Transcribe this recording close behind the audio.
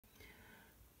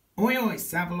Oi oi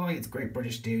Savaloy, it's Great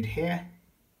British Dude here,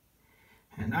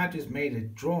 and I've just made a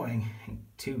drawing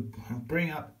to bring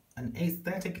up an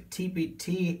aesthetic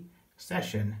TPT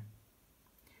session.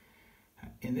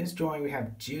 In this drawing we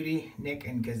have Judy, Nick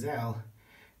and Gazelle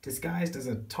disguised as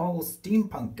a tall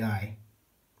steampunk guy.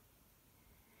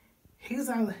 Here's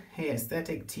how the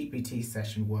aesthetic TPT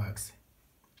session works.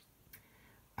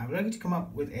 I'm looking to come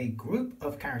up with a group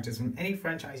of characters from any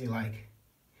franchise you like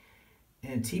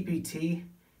in a TPT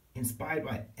inspired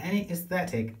by any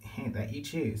aesthetic that you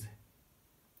choose.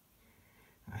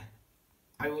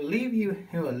 I will leave you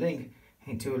a link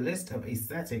to a list of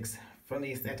aesthetics from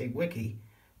the Aesthetics Wiki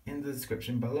in the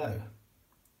description below.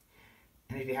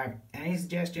 And if you have any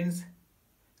suggestions,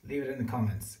 leave it in the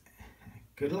comments.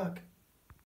 Good luck!